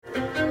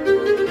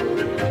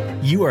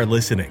You are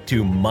listening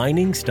to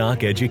Mining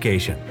Stock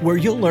Education, where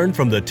you'll learn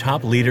from the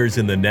top leaders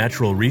in the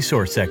natural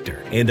resource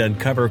sector and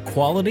uncover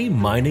quality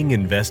mining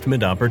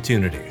investment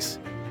opportunities.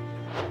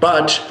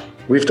 But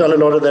we've done a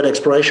lot of that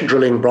exploration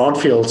drilling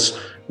brownfields,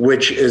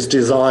 which is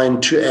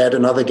designed to add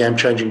another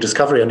game-changing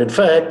discovery. And in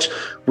fact,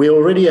 we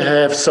already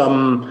have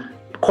some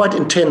quite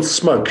intense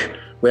smoke.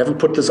 We haven't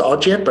put this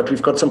out yet, but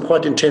we've got some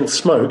quite intense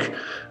smoke,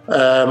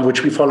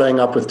 which we're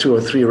following up with 2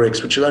 or 3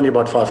 rigs, which is only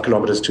about 5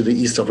 kilometers to the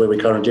east of where we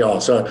currently are.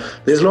 So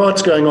there's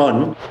lots going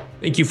on.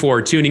 Thank you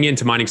for tuning in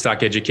to Mining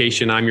Stock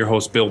Education. I'm your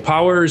host, Bill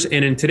Powers.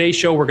 And in today's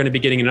show, we're going to be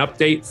getting an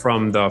update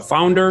from the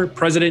founder,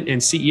 president,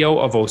 and CEO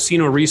of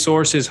Osino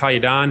Resources,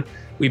 Hayadan.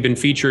 We've been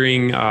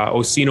featuring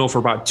Osino for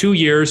about 2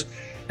 years,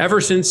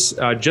 ever since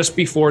just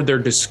before their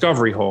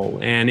discovery hole.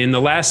 And in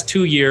the last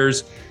 2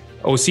 years,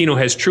 Osino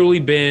has truly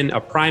been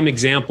a prime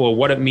example of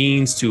what it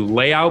means to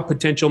lay out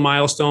potential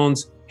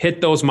milestones,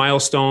 hit those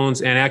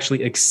milestones, and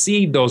actually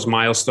exceed those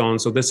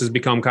milestones. So this has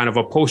become kind of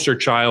a poster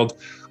child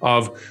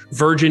of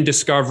virgin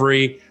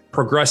discovery,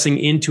 progressing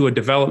into a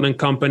development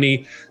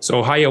company.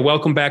 So Haya,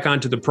 welcome back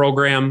onto the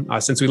program.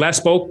 Since we last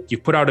spoke,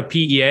 you've put out a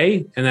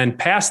PEA, and then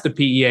past the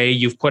PEA,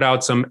 you've put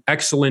out some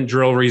excellent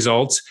drill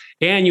results,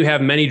 and you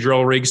have many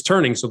drill rigs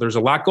turning. So there's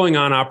a lot going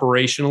on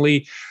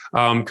operationally.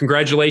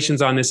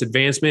 Congratulations on this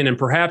advancement. And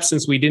perhaps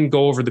since we didn't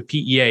go over the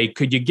PEA,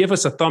 could you give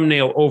us a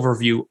thumbnail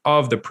overview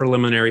of the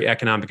preliminary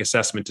economic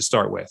assessment to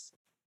start with?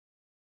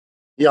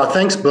 Yeah,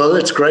 thanks, Bill.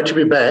 It's great to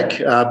be back.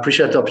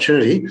 Appreciate the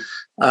opportunity.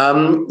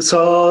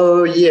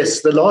 So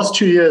yes, the last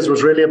 2 years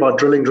was really about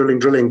drilling,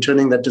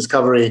 turning that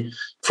discovery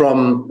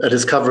from a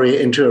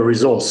discovery into a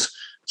resource.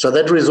 So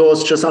that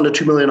resource, just under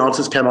 2 million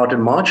ounces, came out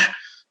in March.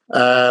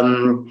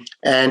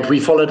 And we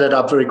followed that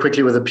up very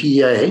quickly with a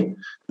PEA.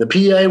 The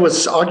PEA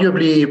was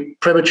arguably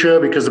premature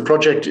because the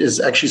project is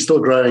actually still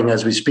growing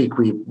as we speak.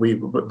 We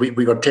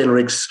got 10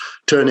 rigs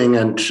turning,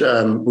 and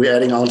we're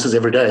adding ounces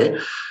every day.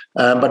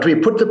 But we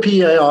put the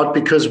PEA out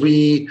because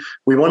we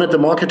wanted the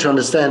market to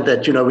understand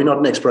that, we're not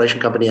an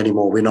exploration company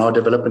anymore. We're now a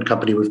development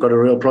company. We've got a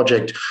real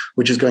project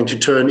which is going to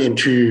turn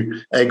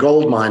into a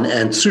gold mine,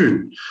 and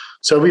soon.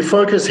 So we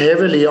focus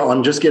heavily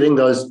on just getting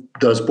those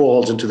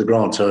boreholes into the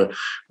ground. So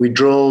we've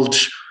drilled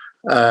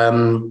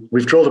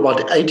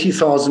about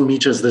 80,000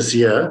 meters this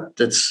year.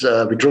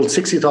 We drilled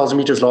 60,000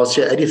 meters last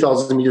year,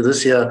 80,000 meters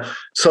this year.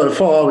 So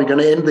far, we're going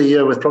to end the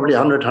year with probably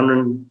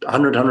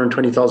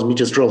 120,000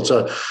 meters drilled.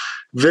 So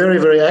very,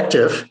 very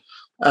active.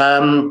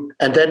 And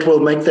that will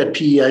make that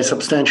PEA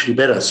substantially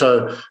better.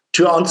 So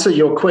to answer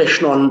your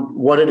question on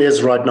what it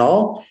is right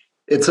now,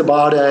 it's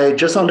about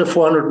just under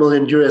 $400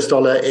 million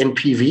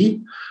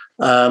NPV.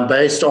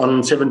 Based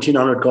on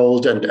 1,700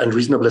 gold and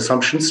reasonable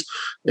assumptions.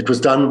 It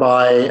was done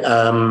by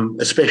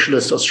a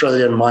specialist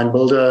Australian mine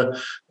builder,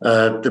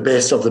 the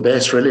best of the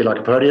best, really, like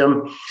a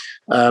Podium.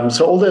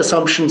 So all the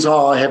assumptions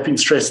have been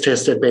stress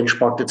tested,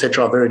 benchmarked,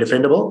 etc., are very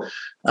defendable.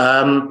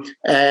 And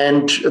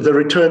the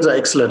returns are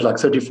excellent, like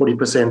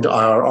 30-40%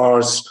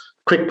 IRRs,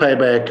 quick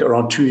payback,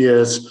 around 2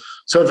 years.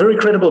 So a very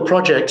credible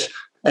project.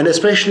 And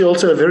especially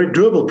also a very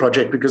doable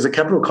project because the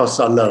capital costs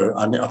are low.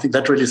 And I think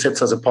that really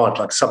sets us apart,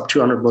 like sub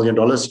 $200 million,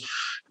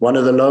 one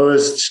of the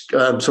lowest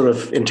capital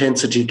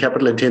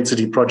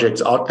intensity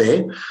projects out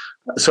there.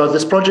 So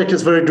this project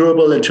is very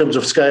doable in terms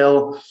of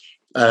scale,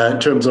 in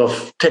terms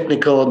of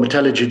technical,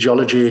 metallurgy,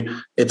 geology,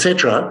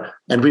 etc.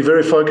 And we're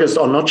very focused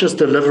on not just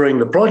delivering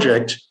the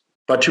project,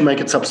 but to make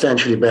it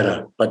substantially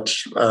better. But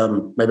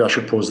maybe I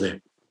should pause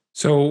there.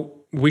 So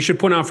we should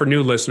point out for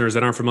new listeners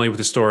that aren't familiar with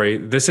the story,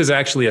 this is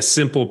actually a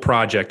simple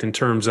project in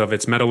terms of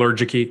its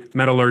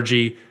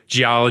metallurgy,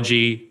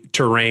 geology,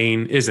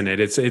 terrain, isn't it?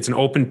 It's an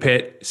open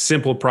pit,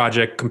 simple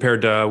project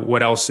compared to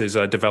what else is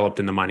developed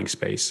in the mining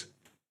space.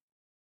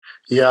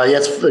 Yeah,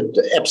 yes,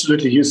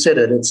 absolutely. You said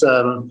it. It's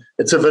a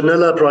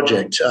vanilla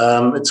project.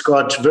 It's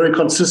got very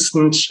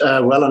consistent,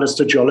 well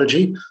understood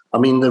geology. I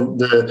mean,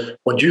 the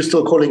what you're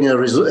still calling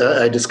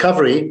a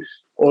discovery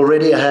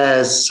already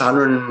has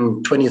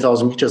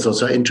 120,000 meters or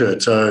so into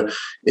it. So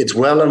it's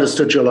well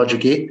understood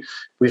geologically.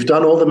 We've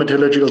done all the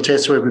metallurgical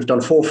test work. We've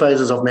done 4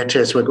 phases of met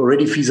test work,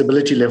 already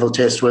feasibility level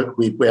test work.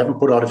 We haven't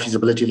put out a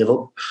feasibility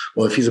level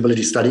or a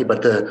feasibility study,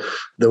 but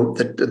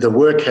the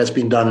work has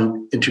been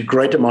done into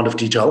great amount of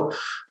detail,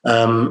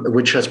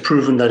 which has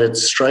proven that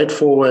it's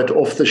straightforward,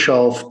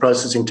 off-the-shelf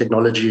processing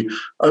technology,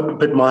 open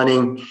pit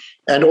mining.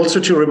 And also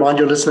to remind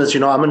your listeners,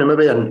 I'm a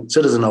Namibian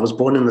citizen. I was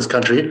born in this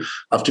country.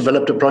 I've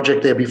developed a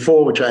project there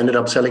before, which I ended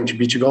up selling to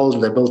B2Gold.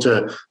 They built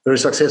a very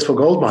successful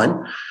gold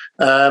mine.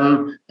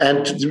 And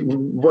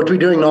what we're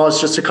doing now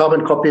is just a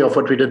carbon copy of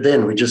what we did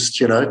then. We're just,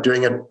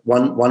 doing it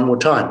one more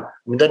time.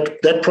 I mean,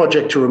 that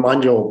project, to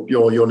remind your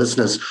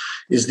listeners,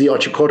 is the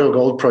Otjikoto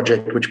Gold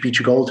Project, which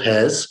B2Gold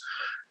has,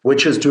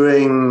 which is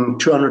doing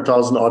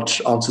 200,000 odd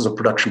ounces of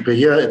production per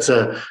year. It's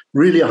a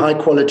really high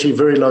quality,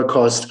 very low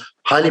cost,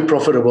 highly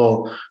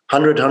profitable,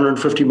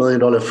 $150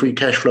 million free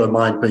cash flow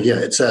mine per year.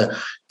 It's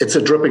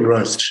a dripping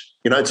roast.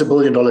 It's $1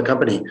 billion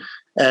company.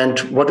 And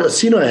what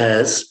Osino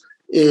has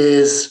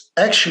is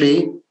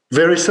actually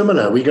very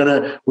similar.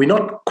 We're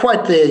not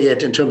quite there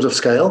yet in terms of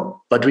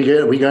scale, but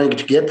we're going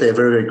to get there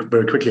very,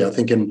 very quickly. I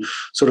think in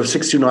sort of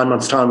 6 to 9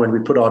 months' time, when we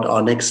put out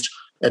our next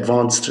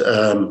advanced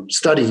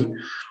study,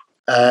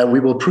 we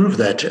will prove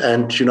that.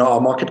 And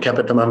our market cap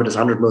at the moment is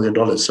 $100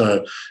 million.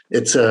 So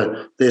it's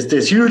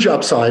there's huge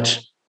upside,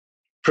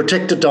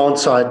 protected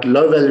downside,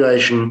 low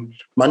valuation,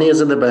 money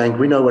is in the bank.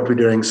 We know what we're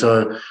doing.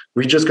 So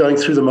we're just going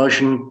through the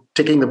motion,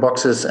 ticking the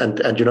boxes and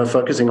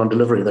focusing on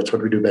delivery. That's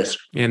what we do best.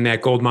 And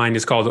that gold mine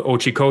is called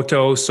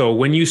Otjikoto. So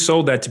when you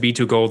sold that to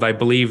B2Gold, I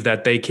believe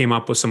that they came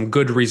up with some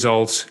good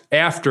results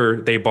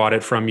after they bought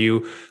it from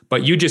you,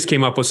 but you just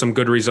came up with some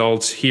good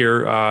results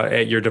here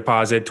at your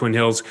deposit, Twin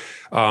Hills.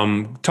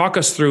 Talk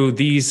us through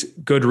these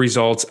good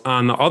results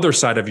on the other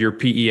side of your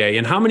PEA,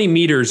 and how many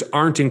meters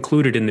aren't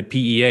included in the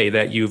PEA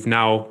that you've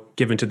now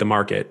given to the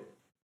market?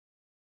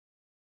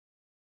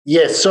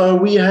 Yes, so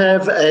we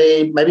have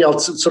I'll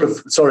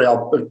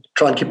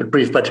try and keep it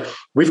brief, but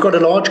we've got a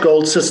large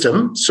gold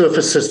system,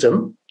 surface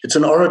system. It's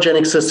an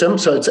orogenic system,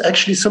 so it's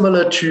actually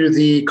similar to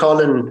the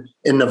Carlin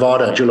in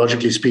Nevada,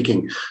 geologically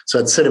speaking. So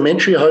it's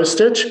sedimentary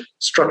hosted,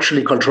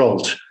 structurally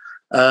controlled.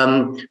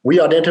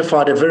 We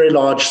identified a very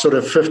large sort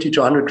of 50 to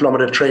 100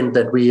 kilometer trend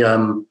that we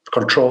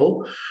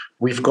control.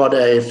 We've got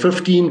a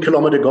 15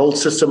 kilometer gold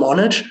system on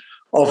it,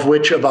 of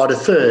which about a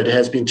third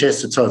has been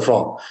tested so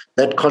far.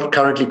 That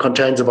currently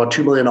contains about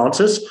 2 million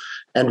ounces.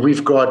 And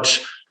we've got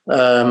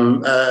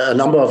a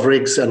number of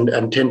rigs and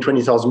 10,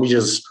 20,000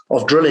 meters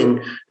of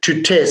drilling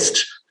to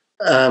test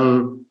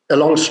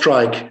along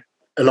strike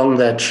along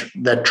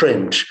that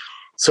trend.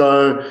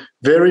 So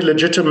very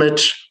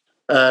legitimate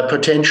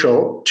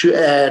potential to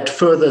add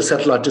further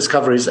satellite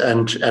discoveries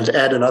and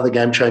add another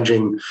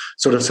game-changing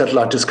sort of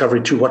satellite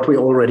discovery to what we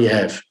already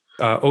have.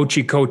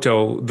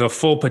 Otjikoto, the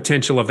full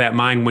potential of that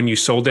mine when you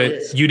sold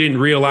it, you didn't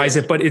realize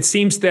it, but it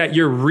seems that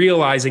you're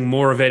realizing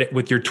more of it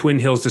with your Twin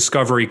Hills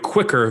discovery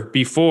quicker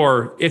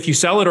before, if you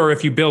sell it or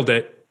if you build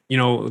it,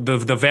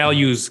 the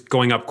value's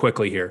going up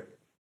quickly here.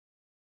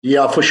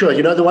 Yeah, for sure.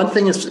 The one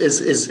thing is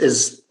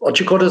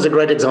Otjikoto is a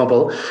great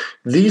example.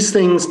 These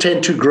things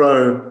tend to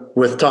grow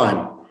with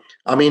time.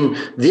 I mean,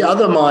 the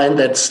other mine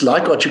that's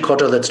like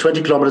Otjikoto, that's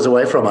 20 kilometers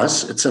away from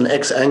us, it's an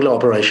ex-Anglo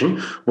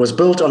operation, was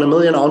built on 1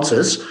 million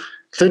ounces.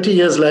 30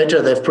 years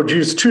later, they've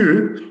produced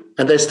 2,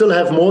 and they still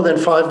have more than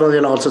 5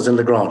 million ounces in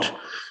the ground.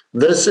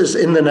 This is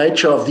in the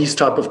nature of these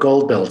type of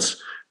gold belts.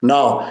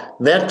 Now,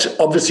 that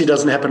obviously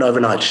doesn't happen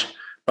overnight,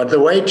 but the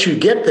way to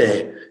get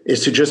there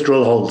is to just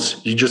drill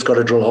holes. You just got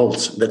to drill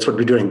holes. That's what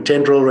we're doing.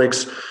 10 drill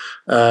rigs.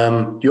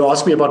 You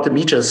asked me about the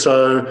meters.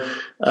 So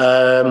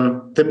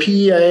the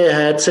PEA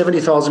had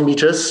 70,000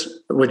 meters,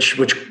 which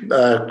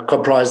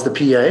comprised the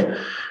PEA.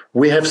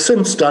 We have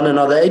since done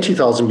another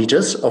 80,000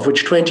 meters, of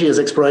which 20 is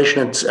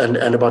exploration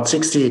and about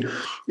 60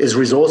 is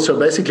resource. So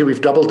basically, we've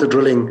doubled the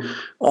drilling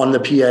on the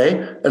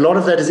PEA. A lot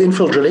of that is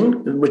infill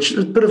drilling, which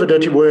is a bit of a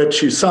dirty word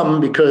to some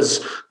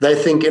because they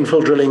think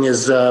infill drilling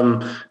is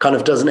kind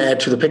of doesn't add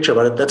to the picture,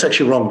 but that's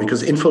actually wrong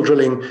because infill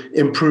drilling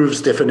improves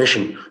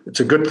definition. It's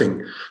a good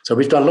thing. So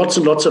we've done lots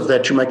and lots of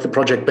that to make the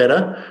project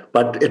better,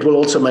 but it will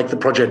also make the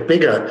project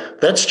bigger.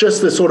 That's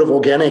just the sort of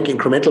organic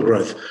incremental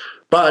growth.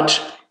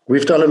 But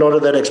we've done a lot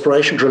of that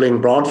exploration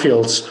drilling,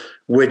 brownfields,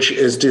 which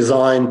is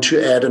designed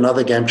to add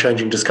another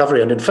game-changing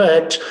discovery. And in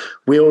fact,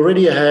 we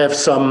already have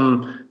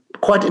some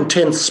quite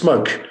intense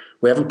smoke.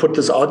 We haven't put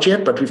this out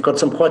yet, but we've got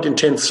some quite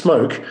intense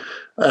smoke,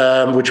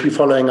 which we're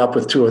following up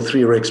with 2 or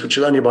 3 rigs, which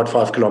is only about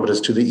 5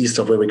 kilometers to the east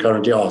of where we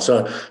currently are.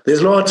 So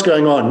there's lots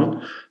going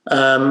on,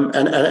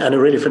 and a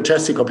really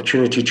fantastic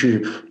opportunity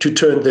to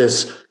turn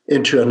this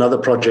into another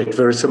project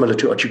very similar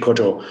to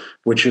Otjikoto,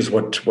 which is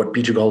what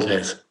B2Gold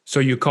has. So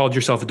you called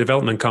yourself a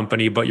development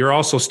company, but you're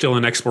also still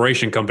an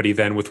exploration company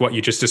then with what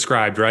you just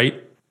described,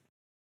 right?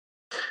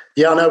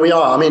 Yeah, no, we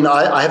are. I mean,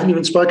 I haven't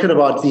even spoken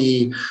about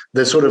the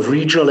sort of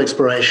regional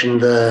exploration,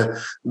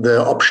 the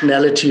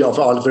optionality of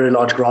our very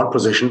large ground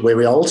position where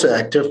we are also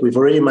active. We've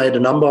already made a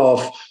number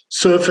of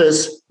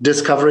surface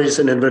discoveries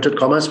in inverted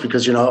commas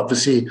because,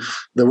 obviously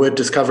the word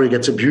discovery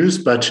gets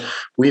abused, but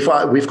we've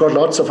got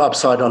lots of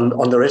upside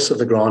on the rest of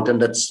the ground,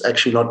 and that's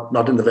actually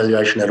not in the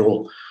valuation at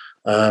all.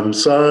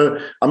 So,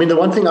 I mean, the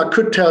one thing I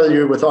could tell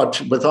you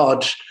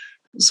without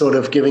sort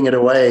of giving it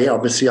away,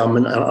 obviously I'm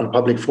on a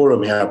public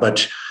forum here,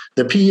 but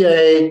the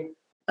PEA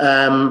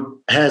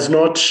has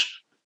not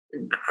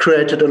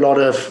created a lot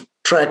of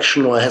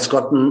traction or hasn't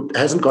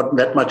gotten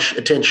that much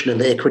attention in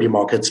the equity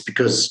markets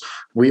because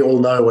we all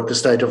know what the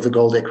state of the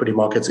gold equity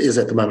markets is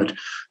at the moment.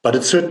 But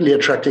it's certainly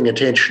attracting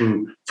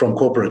attention from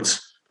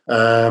corporates.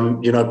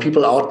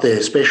 People out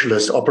there,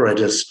 specialists,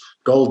 operators,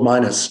 gold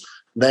miners,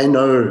 they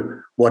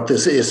know what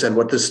this is and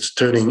what this is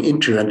turning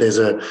into. And there's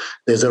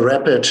a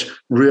rapid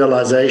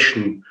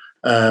realization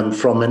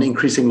from an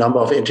increasing number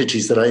of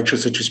entities that are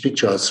interested to speak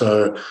to us.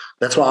 So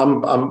that's why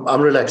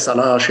I'm relaxed. I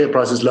know our share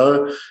price is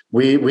low.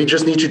 We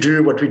just need to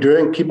do what we're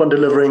doing, keep on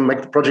delivering,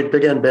 make the project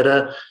bigger and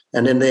better.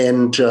 And in the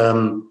end,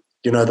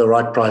 the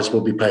right price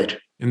will be paid.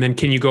 And then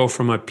can you go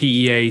from a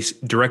PEA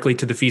directly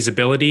to the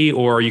feasibility,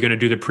 or are you going to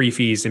do the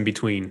pre-feas in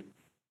between?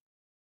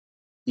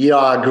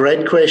 Yeah,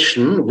 great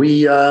question.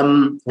 We're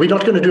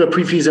not going to do a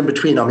pre-fees in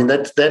between. I mean,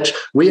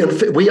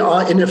 we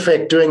are in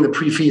effect doing the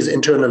pre-fees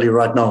internally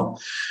right now.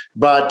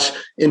 But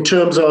in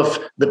terms of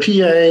the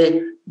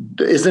PEA,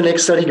 is the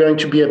next study going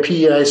to be a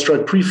PEA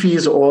stroke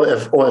pre-fees or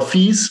a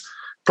fees?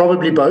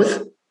 Probably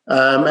both.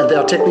 And there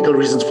are technical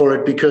reasons for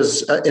it,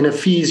 because in a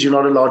fees, you're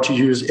not allowed to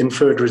use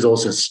inferred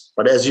resources.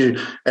 But as you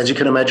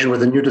can imagine,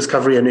 with a new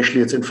discovery,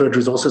 initially it's inferred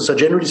resources. So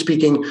generally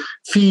speaking,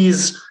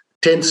 fees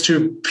tend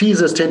to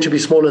be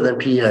smaller than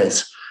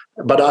PEAs.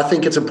 But I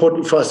think it's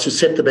important for us to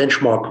set the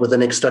benchmark with the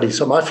next study.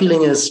 So my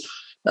feeling is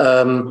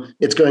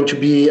it's going to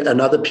be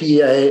another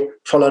PEA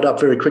followed up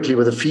very quickly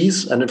with a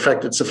fees. And in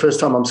fact, it's the first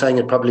time I'm saying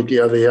it publicly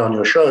over here on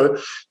your show,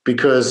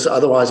 because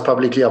otherwise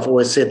publicly I've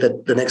always said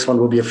that the next one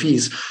will be a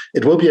fees.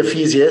 It will be a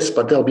fees, yes,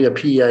 but there'll be a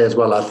PEA as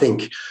well, I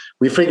think.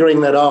 We're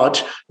figuring that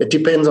out. It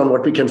depends on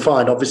what we can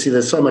find. Obviously,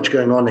 there's so much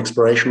going on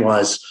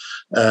exploration-wise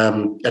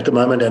at the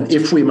moment. And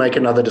if we make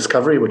another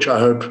discovery, which I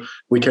hope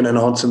we can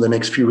announce in the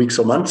next few weeks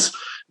or months,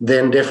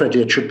 then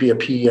definitely it should be a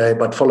PEA,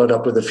 but followed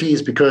up with the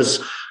fees,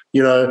 because,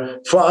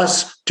 for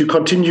us to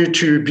continue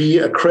to be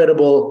a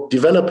credible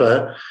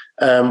developer,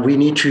 we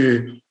need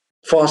to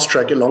fast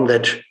track along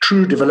that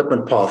true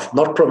development path,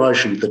 not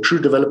promotion, the true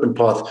development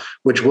path,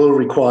 which will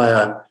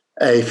require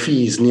a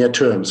fees near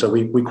term. So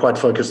we're quite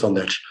focused on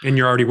that. And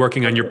you're already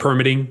working on your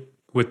permitting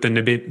with the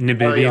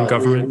Namibian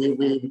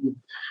government?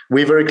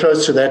 We're very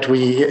close to that.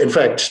 In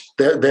fact,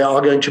 there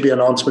are going to be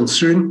announcements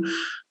soon.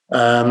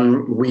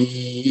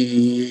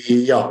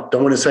 We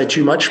don't want to say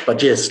too much,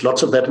 but yes,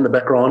 lots of that in the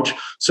background.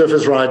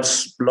 Surface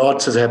rights,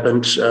 lots has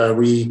happened.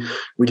 We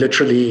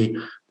literally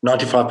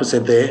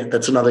 95% there.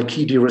 That's another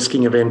key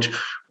de-risking event.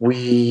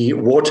 We've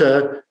got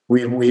a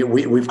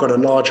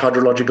large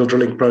hydrological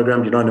drilling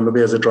program.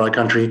 Namibia is a dry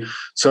country.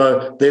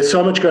 So there's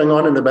so much going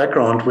on in the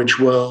background,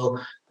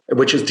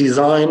 which is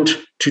designed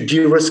to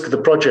de-risk the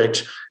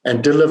project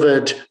and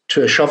delivered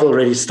to a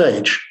shovel-ready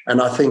stage.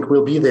 And I think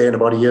we'll be there in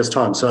about a year's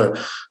time. So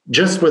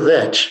just with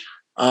that,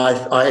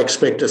 I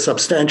expect a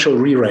substantial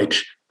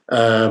re-rate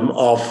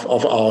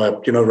of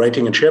our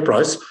rating and share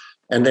price.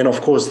 And then,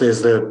 of course,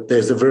 there's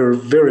the very,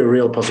 very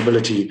real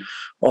possibility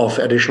of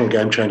additional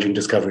game-changing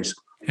discoveries.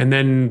 And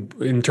then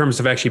in terms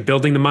of actually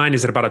building the mine,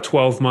 is it about a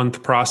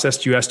 12-month process,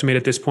 do you estimate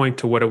at this point,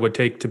 to what it would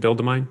take to build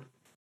the mine?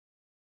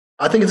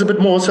 I think it's a bit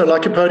more. So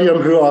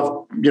Lycopodium, who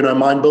are,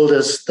 mine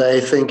builders,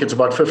 they think it's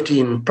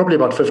probably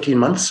about 15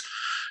 months.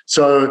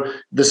 So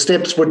the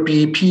steps would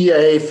be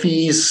PEA,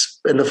 fees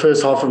in the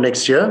first half of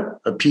next year,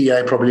 a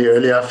PEA probably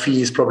earlier,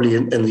 fees probably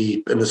in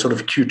the sort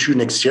of Q2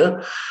 next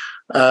year.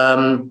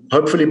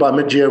 Hopefully by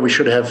mid-year, we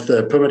should have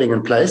the permitting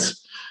in place.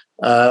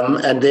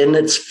 And then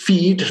it's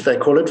FEED, they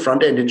call it,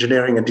 front-end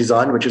engineering and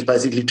design, which is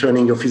basically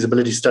turning your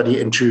feasibility study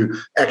into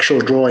actual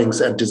drawings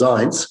and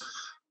designs.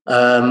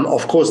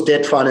 Of course,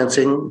 debt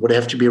financing would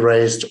have to be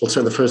raised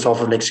also in the first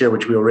half of next year,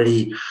 which we're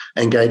already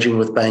engaging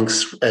with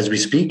banks as we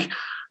speak.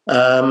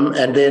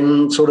 And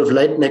then sort of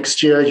late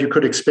next year, you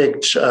could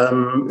expect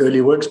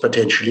early works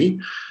potentially.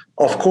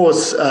 Of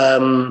course,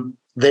 then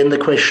the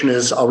question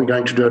is, are we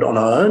going to do it on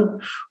our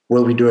own?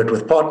 Will we do it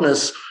with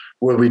partners?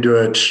 Will we do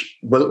it?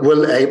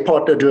 Will a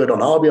partner do it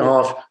on our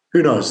behalf?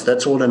 Who knows?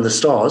 That's all in the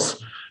stars.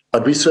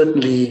 But we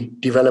certainly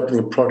developing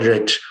the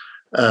project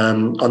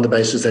on the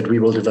basis that we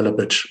will develop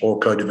it or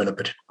co-develop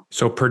it.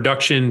 So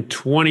production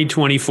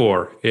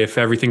 2024, if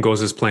everything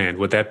goes as planned,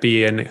 would that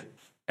be an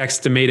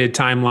estimated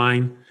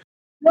timeline?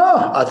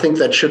 No, I think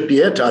that should be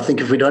it. I think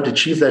if we don't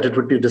achieve that, it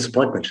would be a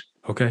disappointment.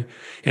 Okay.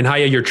 And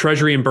Haya, your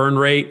treasury and burn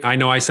rate, I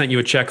know I sent you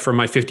a check for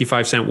my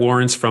 55-cent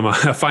warrants from a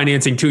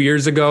financing 2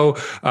 years ago.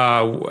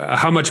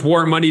 How much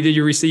warrant money did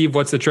you receive?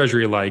 What's the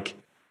treasury like?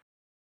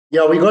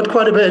 Yeah, we got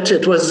quite a bit.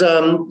 It was,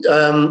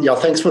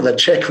 thanks for that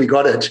check. We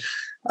got it.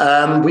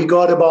 We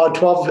got about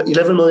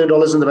 $11 million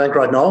in the bank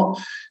right now.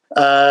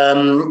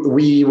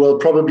 We will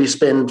probably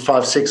spend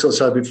 5-6 or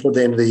so before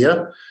the end of the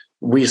year.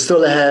 We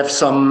still have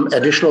some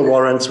additional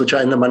warrants which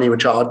are in the money,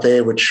 which are out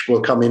there, which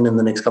will come in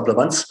the next couple of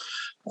months.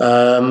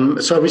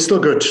 So we're still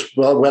good.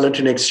 Well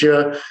into next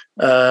year.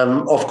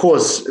 Of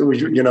course,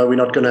 we're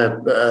not going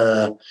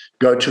to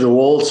go to the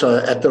wall. So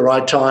at the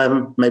right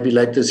time, maybe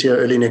late this year,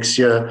 early next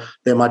year,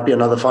 there might be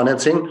another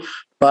financing.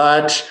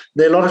 But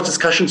there are a lot of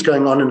discussions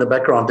going on in the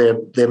background.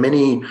 There are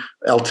many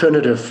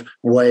alternative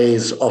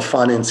ways of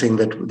financing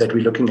that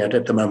we're looking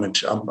at the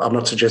moment. I'm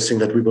not suggesting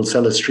that we will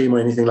sell a stream or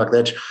anything like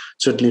that.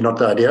 Certainly not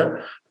the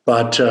idea.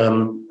 But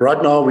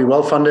right now, we're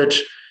well funded.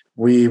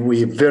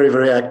 We're very,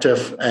 very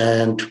active,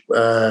 and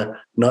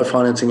no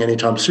financing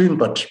anytime soon.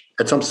 But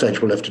at some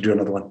stage, we'll have to do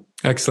another one.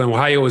 Excellent. Well,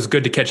 Haya, it was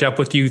good to catch up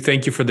with you.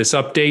 Thank you for this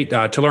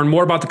update. To learn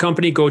more about the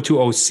company, go to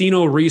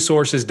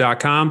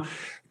osinoresources.com.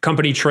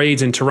 Company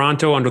trades in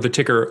Toronto under the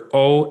ticker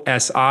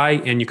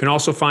OSI, and you can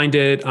also find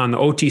it on the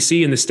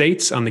OTC in the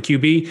States on the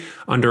QB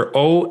under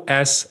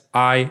OSIIF.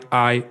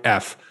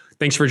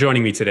 Thanks for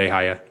joining me today,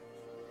 Haya.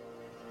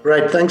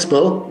 Great. Thanks,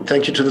 Bill.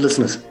 Thank you to the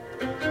listeners.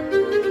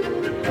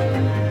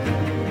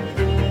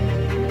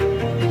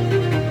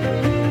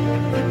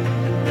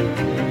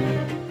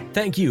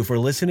 Thank you for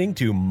listening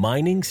to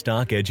Mining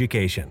Stock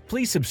Education.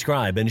 Please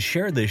subscribe and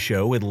share this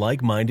show with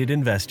like-minded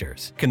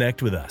investors.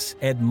 Connect with us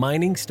at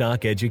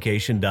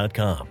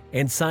miningstockeducation.com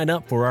and sign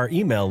up for our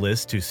email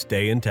list to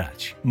stay in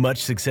touch. Much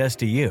success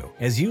to you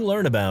as you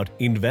learn about,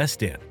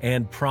 invest in,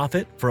 and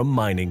profit from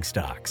mining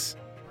stocks.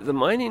 The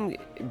mining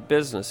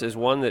business is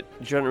one that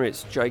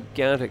generates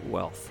gigantic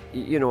wealth.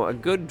 You know, a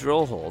good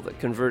drill hole that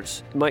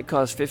converts might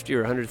cost $50,000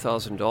 or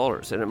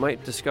 $100,000, and it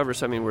might discover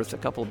something worth a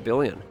couple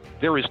billion.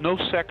 There is no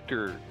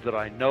sector that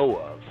I know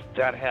of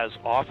that has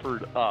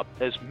offered up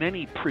as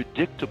many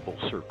predictable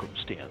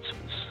circumstances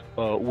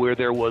where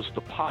there was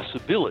the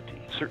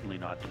possibility, certainly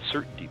not the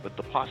certainty, but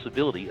the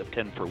possibility of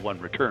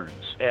 10-for-1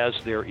 returns, as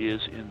there is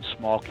in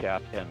small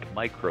cap and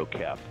micro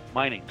cap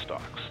mining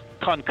stocks.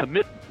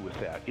 Concomitant with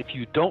that, if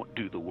you don't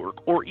do the work,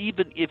 or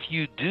even if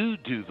you do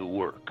the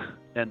work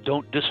and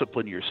don't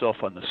discipline yourself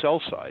on the sell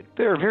side,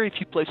 there are very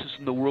few places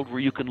in the world where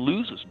you can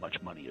lose as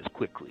much money as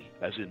quickly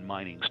as in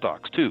mining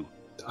stocks too.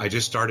 I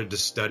just started to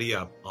study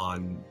up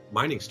on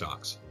mining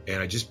stocks,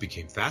 and I just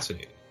became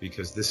fascinated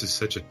because this is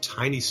such a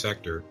tiny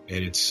sector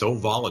and it's so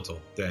volatile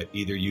that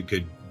either you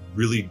could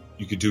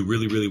do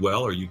really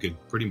well, or you could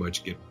pretty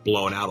much get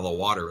blown out of the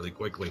water really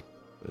quickly.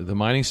 The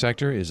mining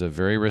sector is a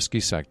very risky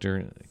sector.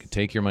 It can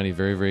take your money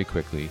very, very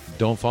quickly.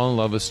 Don't fall in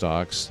love with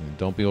stocks. And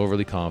don't be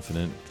overly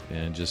confident,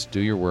 and just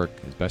do your work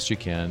as best you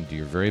can. Do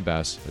your very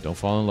best, but don't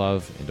fall in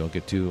love and don't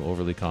get too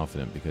overly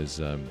confident,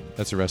 because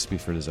that's a recipe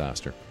for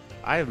disaster.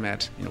 I have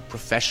met,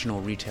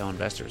 professional retail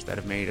investors that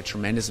have made a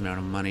tremendous amount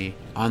of money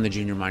on the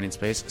junior mining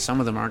space.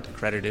 Some of them aren't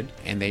accredited,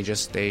 and they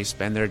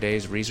spend their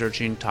days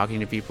researching, talking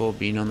to people,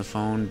 being on the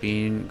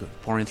phone,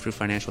 pouring through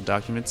financial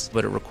documents,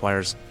 but it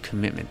requires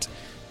commitment.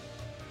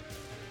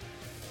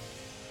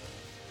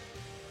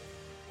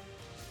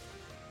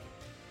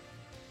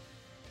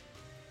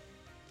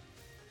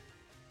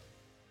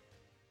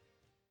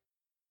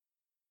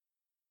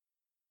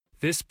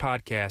 This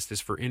podcast is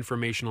for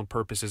informational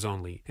purposes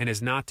only and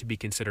is not to be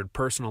considered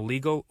personal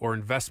legal or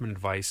investment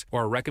advice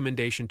or a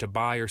recommendation to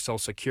buy or sell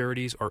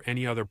securities or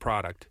any other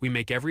product. We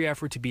make every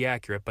effort to be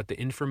accurate, but the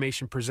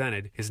information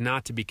presented is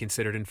not to be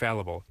considered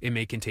infallible. It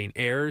may contain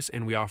errors,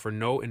 and we offer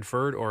no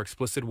inferred or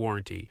explicit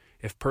warranty.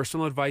 If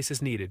personal advice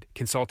is needed,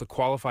 consult a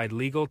qualified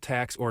legal,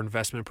 tax, or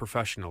investment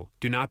professional.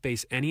 Do not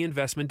base any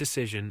investment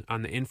decision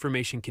on the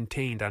information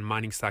contained on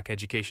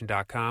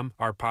miningstockeducation.com,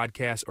 our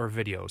podcasts, or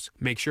videos.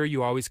 Make sure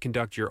you always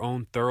conduct your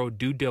own thorough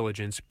due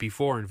diligence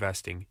before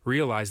investing.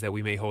 Realize that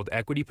we may hold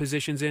equity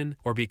positions in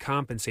or be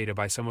compensated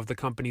by some of the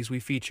companies we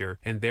feature,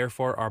 and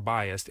therefore are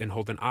biased and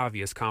hold an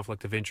obvious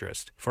conflict of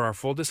interest. For our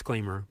full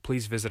disclaimer,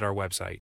 please visit our website.